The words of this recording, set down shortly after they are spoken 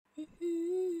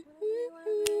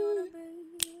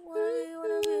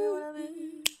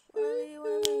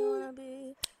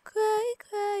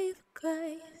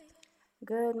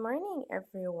morning,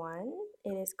 everyone. It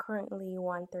is currently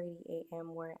 1:30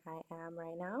 a.m. where I am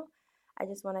right now. I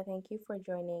just want to thank you for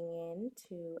joining in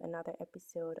to another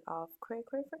episode of Cray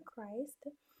for Christ.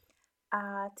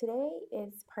 Today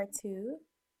is part two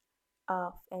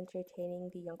of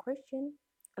Entertaining the Young Christian,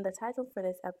 and the title for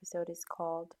this episode is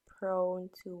called Prone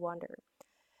to Wander.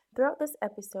 Throughout this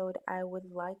episode, I would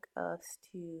like us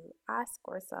to ask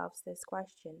ourselves this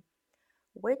question: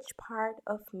 which part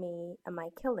of me am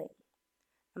I killing?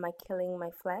 Am I killing my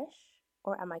flesh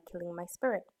or am I killing my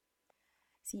spirit?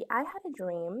 See, I had a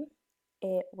dream.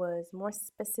 It was more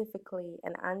specifically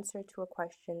an answer to a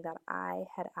question that I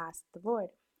had asked the Lord.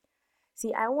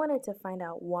 See, I wanted to find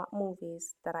out what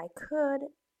movies that I could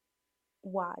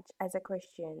watch as a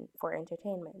Christian for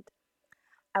entertainment.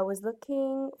 I was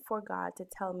looking for God to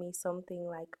tell me something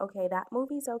like, okay, that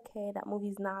movie's okay, that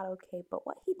movie's not okay. But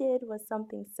what He did was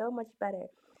something so much better.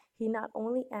 He not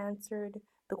only answered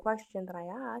the question that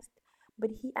I asked, but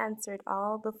He answered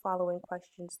all the following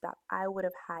questions that I would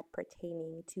have had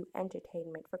pertaining to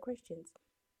entertainment for Christians.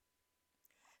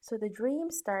 So the dream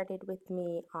started with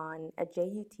me on a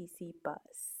JUTC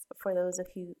bus. For those of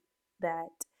you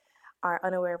that are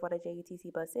unaware of what a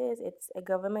JUTC bus is, it's a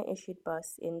government issued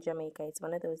bus in Jamaica. It's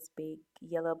one of those big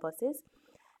yellow buses.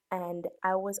 And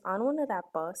I was on one of that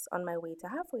bus on my way to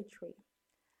Halfway Tree.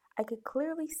 I could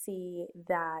clearly see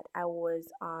that I was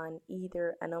on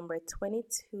either a number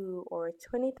 22 or a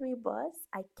 23 bus.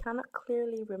 I cannot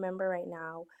clearly remember right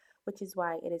now, which is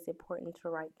why it is important to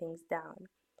write things down.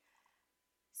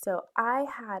 So I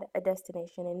had a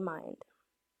destination in mind.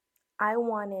 I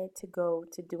wanted to go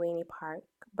to Duane Park,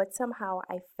 but somehow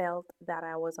I felt that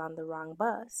I was on the wrong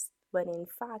bus, when in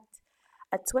fact,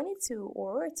 a 22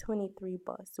 or a 23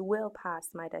 bus will pass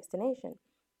my destination.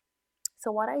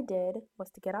 So, what I did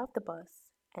was to get off the bus,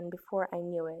 and before I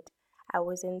knew it, I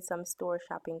was in some store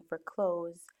shopping for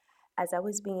clothes as I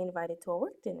was being invited to a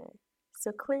work dinner.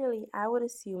 So, clearly, I would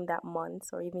assume that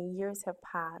months or even years have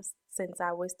passed since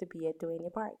I was to be at Duane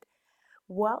Park.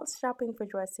 While shopping for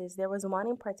dresses, there was one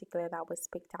in particular that was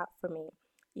picked out for me.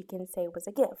 You can say it was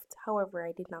a gift. However,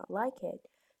 I did not like it,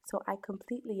 so I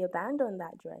completely abandoned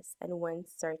that dress and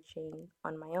went searching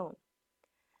on my own.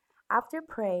 After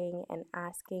praying and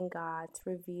asking God to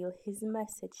reveal His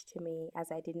message to me,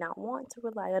 as I did not want to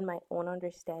rely on my own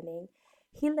understanding,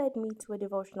 He led me to a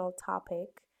devotional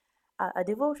topic, a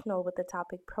devotional with the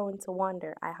topic Prone to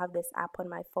Wonder. I have this app on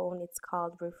my phone, it's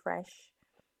called Refresh.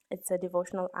 It's a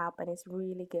devotional app and it's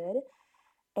really good.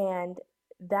 And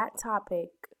that topic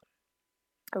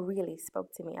really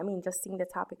spoke to me. I mean, just seeing the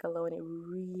topic alone, it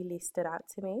really stood out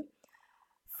to me.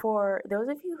 For those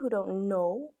of you who don't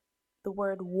know, the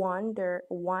word wander,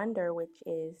 which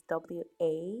is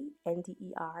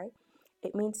WANDER,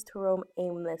 it means to roam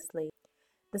aimlessly.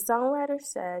 The songwriter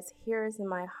says, "Here is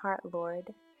my heart,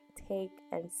 Lord, take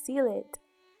and seal it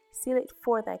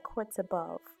for thy courts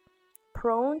above.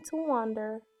 Prone to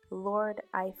wander, Lord,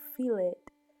 I feel it,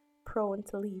 prone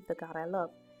to leave the God I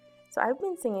love." So I've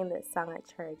been singing this song at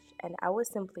church and I was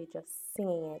simply just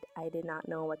singing it. I did not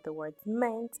know what the words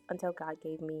meant until God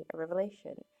gave me a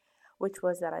revelation, which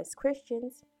was that as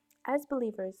Christians, as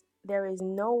believers, there is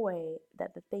no way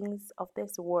that the things of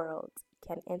this world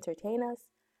can entertain us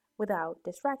without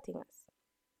distracting us.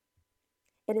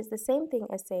 It is the same thing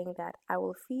as saying that I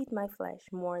will feed my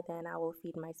flesh more than I will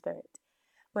feed my spirit.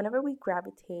 Whenever we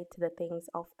gravitate to the things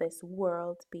of this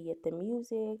world, be it the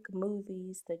music,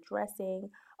 movies, the dressing,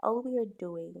 all we are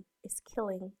doing is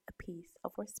killing a piece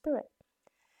of our spirit.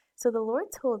 So the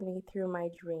Lord told me through my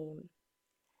dream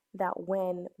that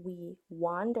when we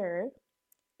wander,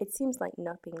 it seems like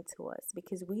nothing to us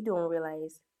because we don't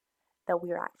realize that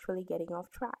we are actually getting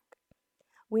off track.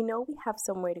 We know we have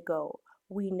somewhere to go.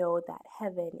 We know that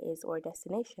heaven is our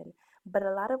destination, but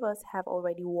a lot of us have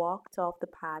already walked off the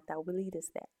path that will lead us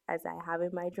there, as I have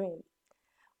in my dream.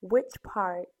 Which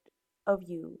part of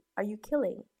you are you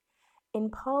killing? In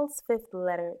Paul's fifth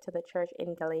letter to the church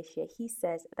in Galatia, he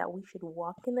says that we should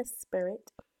walk in the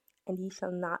Spirit, and ye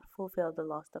shall not fulfill the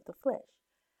lust of the flesh.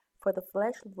 For the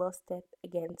flesh lusteth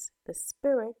against the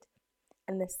Spirit,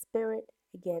 and the Spirit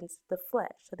against the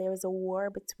flesh. So there is a war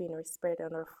between our spirit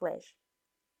and our flesh.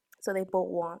 So they both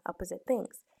want opposite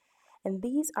things. And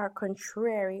these are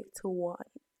contrary to one,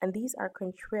 and these are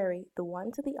contrary the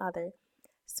one to the other,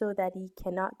 so that ye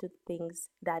cannot do things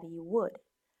that ye would.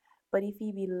 But if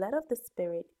ye be led of the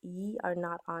Spirit, ye are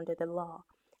not under the law.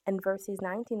 And verses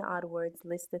 19 onwards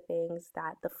list the things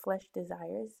that the flesh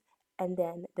desires, and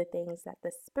then the things that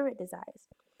the Spirit desires.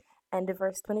 And the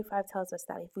verse 25 tells us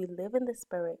that if we live in the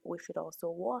Spirit, we should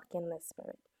also walk in the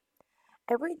Spirit.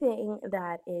 Everything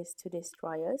that is to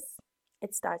destroy us,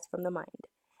 it starts from the mind.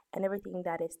 and everything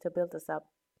that is to build us up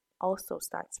also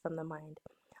starts from the mind.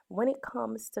 When it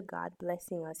comes to God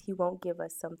blessing us, He won't give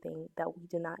us something that we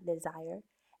do not desire,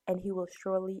 and He will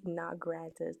surely not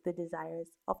grant us the desires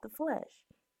of the flesh,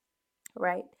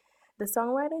 right? The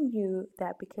songwriter knew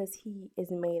that because he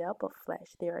is made up of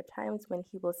flesh, there are times when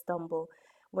he will stumble,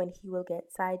 when he will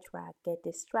get sidetracked, get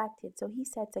distracted. So he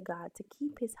said to God to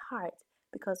keep his heart,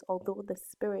 because although the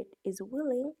spirit is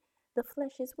willing, the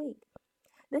flesh is weak.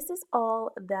 This is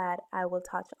all that I will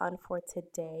touch on for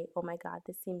today. Oh my God,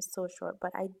 this seems so short,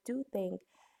 but I do think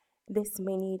this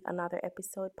may need another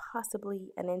episode,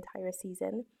 possibly an entire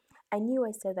season. I knew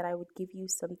I said that I would give you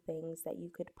some things that you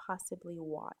could possibly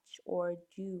watch or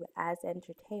do as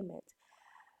entertainment.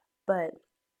 But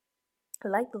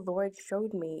like the Lord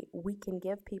showed me, we can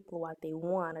give people what they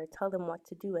want or tell them what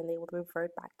to do and they will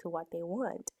revert back to what they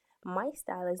want. My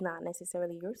style is not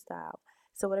necessarily your style.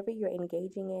 So, whatever you're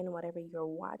engaging in, whatever you're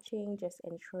watching, just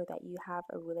ensure that you have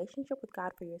a relationship with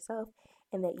God for yourself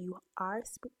and that you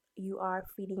are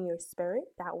feeding your spirit.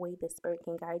 That way, the spirit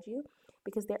can guide you.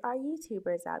 Because there are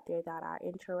YouTubers out there that are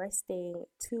interesting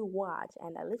to watch,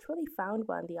 and I literally found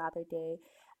one the other day.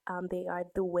 They are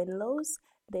the Winlows.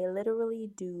 They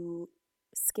literally do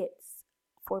skits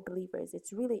for believers.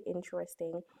 It's really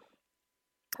interesting.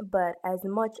 But as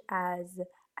much as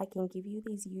I can give you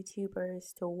these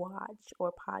YouTubers to watch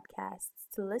or podcasts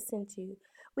to listen to,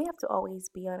 we have to always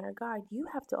be on our guard. You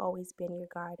have to always be on your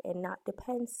guard and not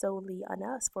depend solely on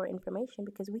us for information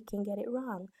because we can get it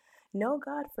wrong. Know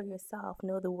God for yourself.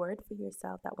 Know the word for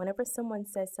yourself. That whenever someone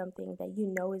says something that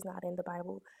you know is not in the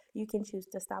Bible, you can choose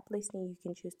to stop listening. You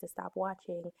can choose to stop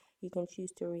watching. You can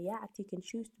choose to react. You can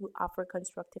choose to offer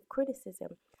constructive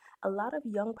criticism. A lot of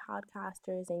young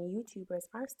podcasters and YouTubers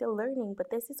are still learning,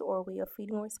 but this is our way of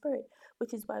feeding our spirit,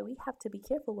 which is why we have to be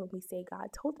careful when we say,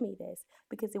 God told me this,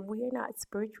 because if we are not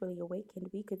spiritually awakened,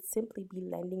 we could simply be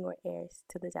lending our ears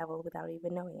to the devil without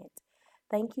even knowing it.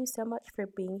 Thank you so much for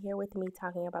being here with me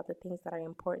talking about the things that are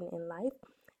important in life.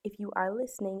 If you are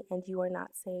listening and you are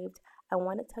not saved, I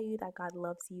want to tell you that God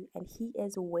loves you and He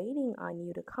is waiting on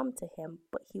you to come to Him,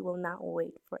 but He will not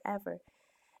wait forever.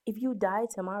 If you die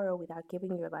tomorrow without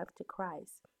giving your life to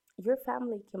Christ, your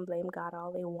family can blame God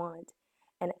all they want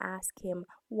and ask Him,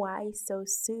 why so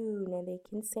soon? And they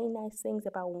can say nice things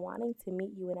about wanting to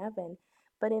meet you in heaven.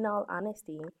 But in all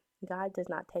honesty, God does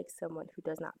not take someone who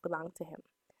does not belong to Him.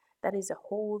 That is a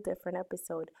whole different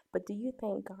episode. But do you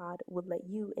think God would let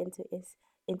you into his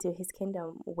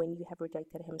kingdom when you have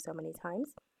rejected him so many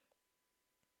times?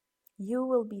 You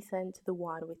will be sent to the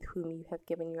one with whom you have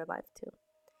given your life to.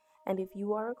 And if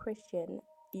you are a Christian,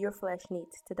 your flesh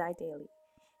needs to die daily.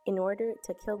 In order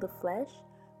to kill the flesh,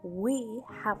 we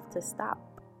have to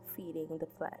stop feeding the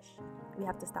flesh. We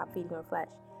have to stop feeding our flesh.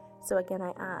 So again,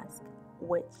 I ask,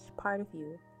 which part of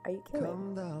you are you killing?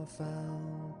 Come thou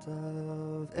fount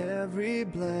of every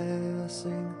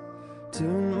blessing,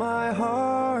 tune my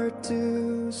heart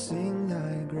to sing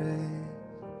thy grace.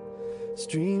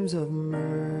 Streams of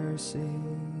mercy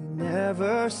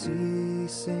never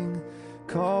ceasing,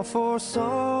 call for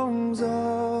songs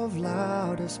of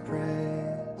loudest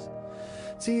praise.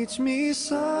 Teach me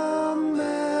some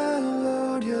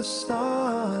melodious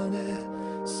sonnet,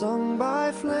 sung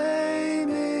by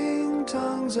flaming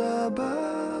tongues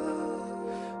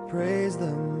above. Praise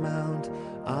the mount,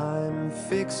 I'm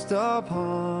fixed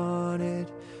upon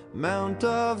it, mount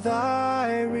of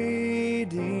thy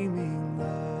redeeming love.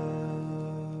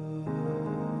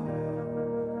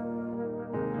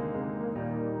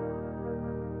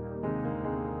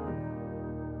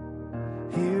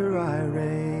 Here I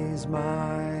raise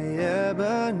my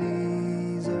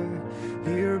Ebenezer,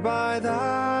 here by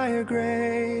thy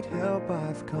great help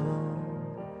I've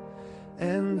come,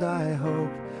 and I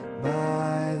hope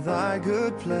by thy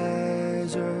good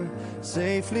pleasure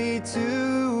safely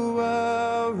to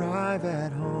arrive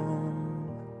at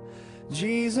home.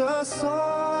 Jesus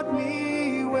sought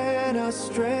me when a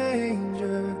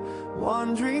stranger,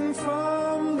 wandering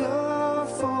from the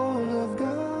fold of God.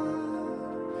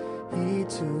 He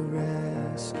to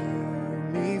rescue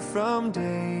me from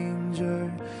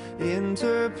danger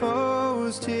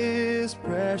interposed his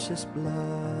precious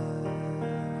blood.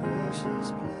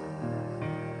 Precious blood.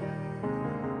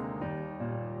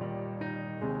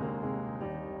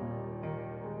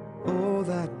 Oh,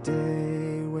 that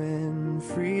day when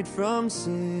freed from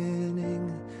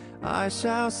sinning, I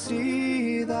shall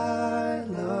see thy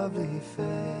lovely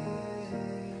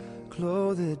face,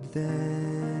 clothed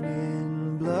then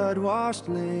in blood-washed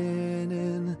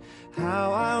linen.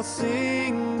 How I'll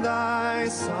sing thy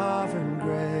sovereign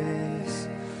grace.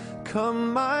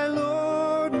 Come, my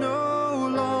Lord, no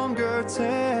longer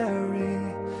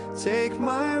tarry,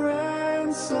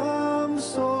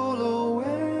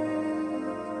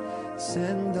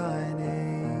 Send thine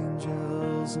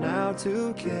angels now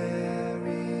to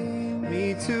carry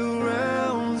me to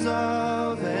realms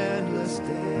of endless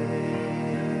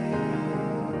day.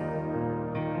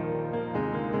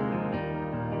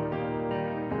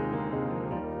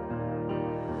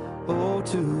 Oh,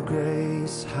 to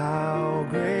grace, how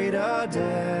great a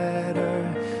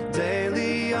debtor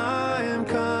daily I am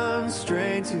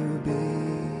constrained to be.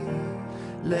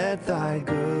 Let thy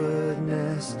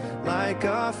goodness, like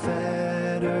a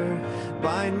fetter,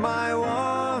 bind my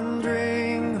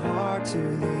wandering heart to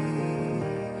thee.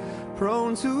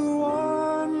 Prone to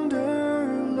wander,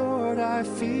 Lord, I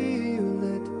feel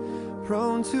it.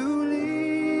 Prone to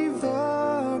leave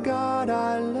the God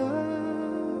I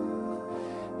love.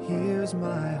 Here's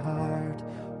my heart,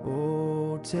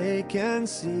 oh, take and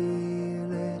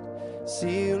seal it.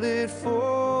 Seal it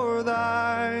for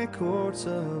thy courts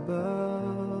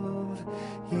above.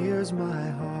 Here's my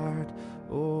heart,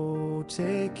 oh,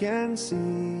 take and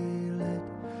seal it.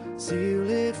 Seal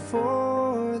it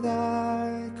for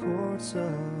thy courts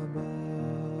above.